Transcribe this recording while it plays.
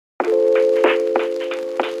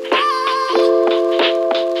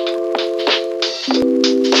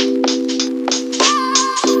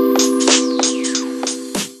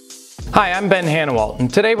Hi, I'm Ben Hanawalt,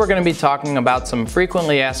 and today we're going to be talking about some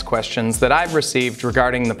frequently asked questions that I've received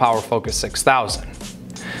regarding the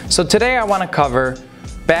PF6000. So today I want to cover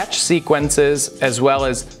batch sequences as well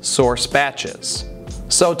as source batches.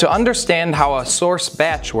 So to understand how a source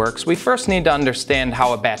batch works, we first need to understand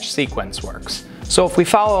how a batch sequence works. So if we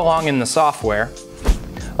follow along in the software,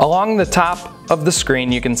 along the top of the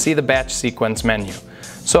screen you can see the batch sequence menu.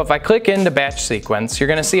 So if I click into batch sequence, you're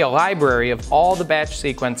going to see a library of all the batch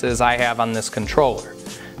sequences I have on this controller.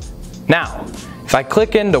 Now, if I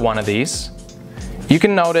click into one of these, you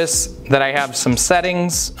can notice that I have some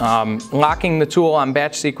settings, locking the tool on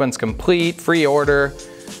batch sequence complete, free order.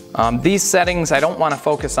 These settings I don't want to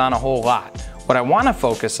focus on a whole lot. What I want to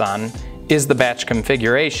focus on is the batch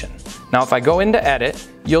configuration. Now if I go into edit,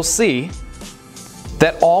 you'll see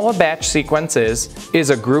that all a batch sequence is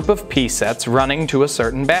a group of P-sets running to a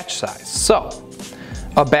certain batch size. So,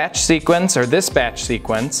 a batch sequence, or this batch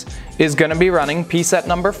sequence, is going to be running P-set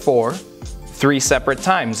number 4 3 separate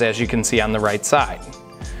times, as you can see on the right side.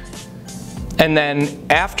 And then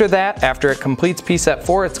after that, after it completes P-set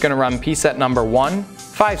 4, it's going to run P-set number 1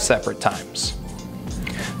 5 separate times.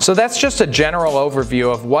 So that's just a general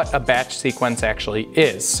overview of what a batch sequence actually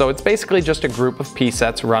is. So it's basically just a group of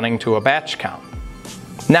P-sets running to a batch count.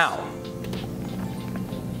 Now,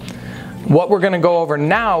 what we're going to go over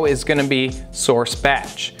now is going to be source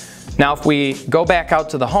batch. Now if we go back out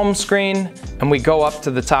to the home screen and we go up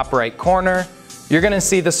to the top right corner, you're going to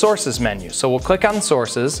see the sources menu. So we'll click on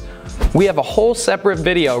sources. We have a whole separate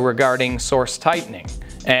video regarding source tightening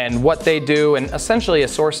and what they do, and essentially a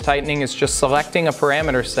source tightening is just selecting a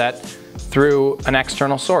parameter set through an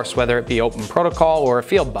external source, whether it be open protocol or a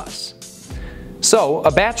field bus. So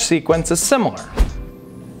a batch sequence is similar.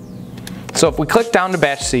 So if we click down to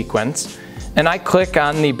batch sequence, and I click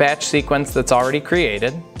on the batch sequence that's already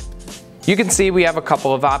created, you can see we have a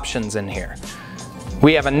couple of options in here.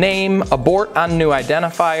 We have a name, abort on new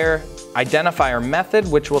identifier, identifier method,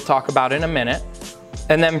 which we'll talk about in a minute,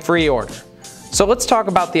 and then free order. So let's talk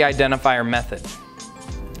about the identifier method.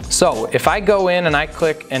 So if I go in and I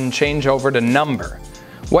click and change over to number,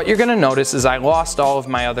 what you're going to notice is I lost all of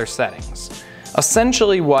my other settings.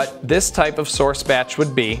 Essentially what this type of source batch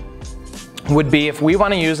would be if we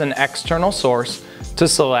want to use an external source to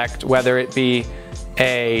select whether it be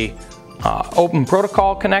a open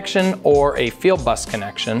protocol connection or a field bus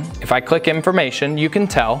connection. If I click information, you can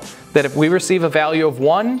tell that if we receive a value of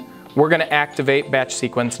 1, we're going to activate batch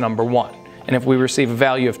sequence number 1. And if we receive a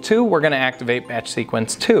value of 2, we're going to activate batch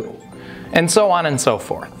sequence 2. And so on and so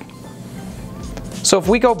forth. So if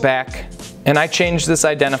we go back and I change this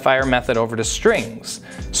identifier method over to strings,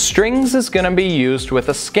 strings is going to be used with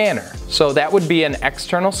a scanner. So that would be an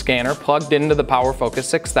external scanner plugged into the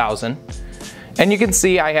PF6000. And you can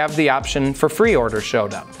see I have the option for free order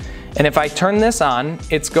showed up. And if I turn this on,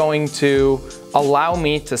 it's going to allow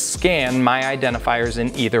me to scan my identifiers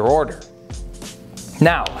in either order.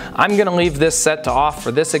 Now, I'm going to leave this set to off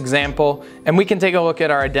for this example, and we can take a look at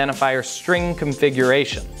our identifier string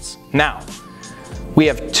configurations. Now, we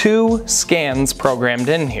have 2 scans programmed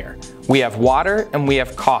in here. We have water and we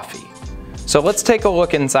have coffee. So let's take a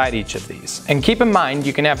look inside each of these. And keep in mind,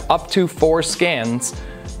 you can have up to 4 scans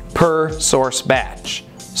per source batch.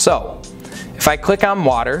 So if I click on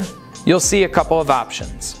water, you'll see a couple of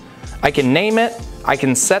options. I can name it, I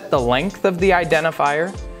can set the length of the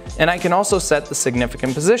identifier, and I can also set the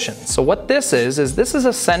significant position. So what this is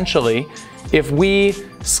essentially, if we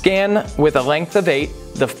scan with a length of 8,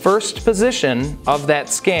 the first position of that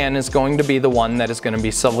scan is going to be the one that is going to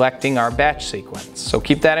be selecting our batch sequence. So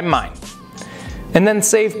keep that in mind. And then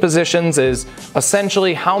save positions is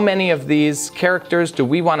essentially how many of these characters do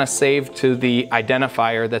we want to save to the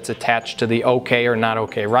identifier that's attached to the OK or not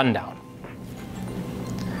OK rundown.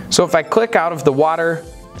 So if I click out of the water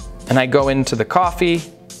and I go into the coffee,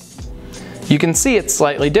 you can see it's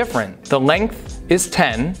slightly different. The length is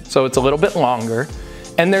 10, so it's a little bit longer,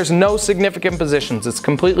 and there's no significant positions, it's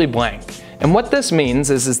completely blank. And what this means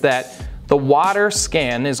is that the water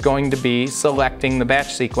scan is going to be selecting the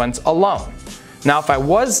batch sequence alone. Now if I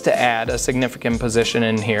was to add a significant position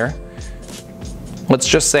in here, let's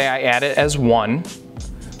just say I add it as 1,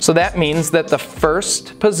 so that means that the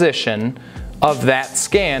first position of that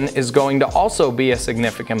scan is going to also be a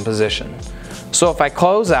significant position. So if I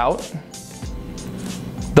close out,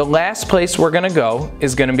 the last place we're going to go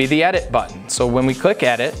is going to be the edit button. So when we click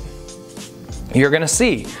edit, you're going to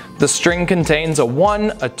see the string contains a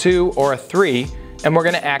 1, a 2, or a 3, and we're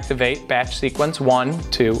going to activate batch sequence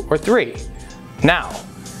 1, 2, or 3. Now,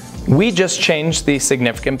 we just changed the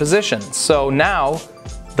significant positions. So now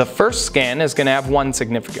the first scan is going to have one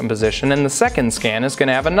significant position and the second scan is going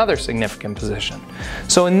to have another significant position.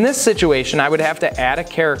 So in this situation, I would have to add a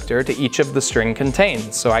character to each of the string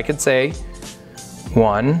contains. So I could say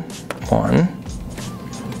 1, 1,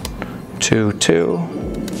 2, 2,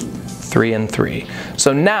 3, and 3.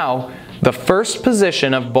 So now the first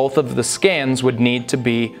position of both of the scans would need to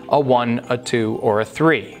be a 1, a 2, or a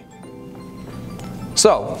 3.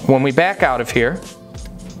 So when we back out of here,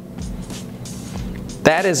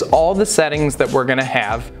 that is all the settings that we're going to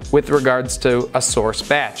have with regards to a source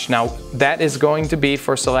batch. Now that is going to be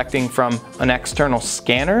for selecting from an external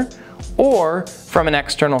scanner or from an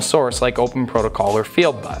external source like Open Protocol or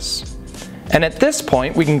Fieldbus. And at this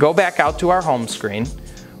point we can go back out to our home screen,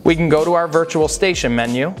 we can go to our virtual station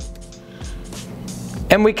menu,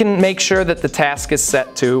 and we can make sure that the task is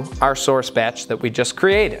set to our source batch that we just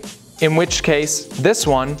created. In which case, this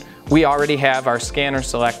one, we already have our scanner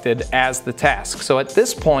selected as the task. So at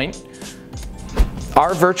this point,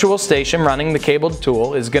 our virtual station running the cabled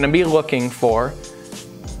tool is going to be looking for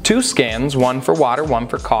 2 scans, one for water, one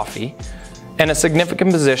for coffee, and a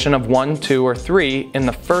significant position of 1, 2, or 3 in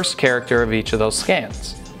the first character of each of those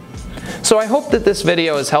scans. So I hope that this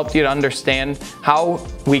video has helped you to understand how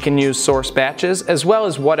we can use source batches as well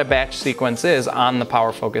as what a batch sequence is on the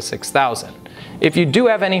PowerFocus 6000. If you do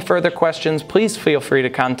have any further questions, please feel free to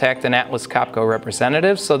contact an Atlas Copco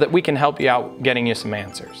representative so that we can help you out getting you some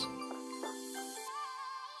answers.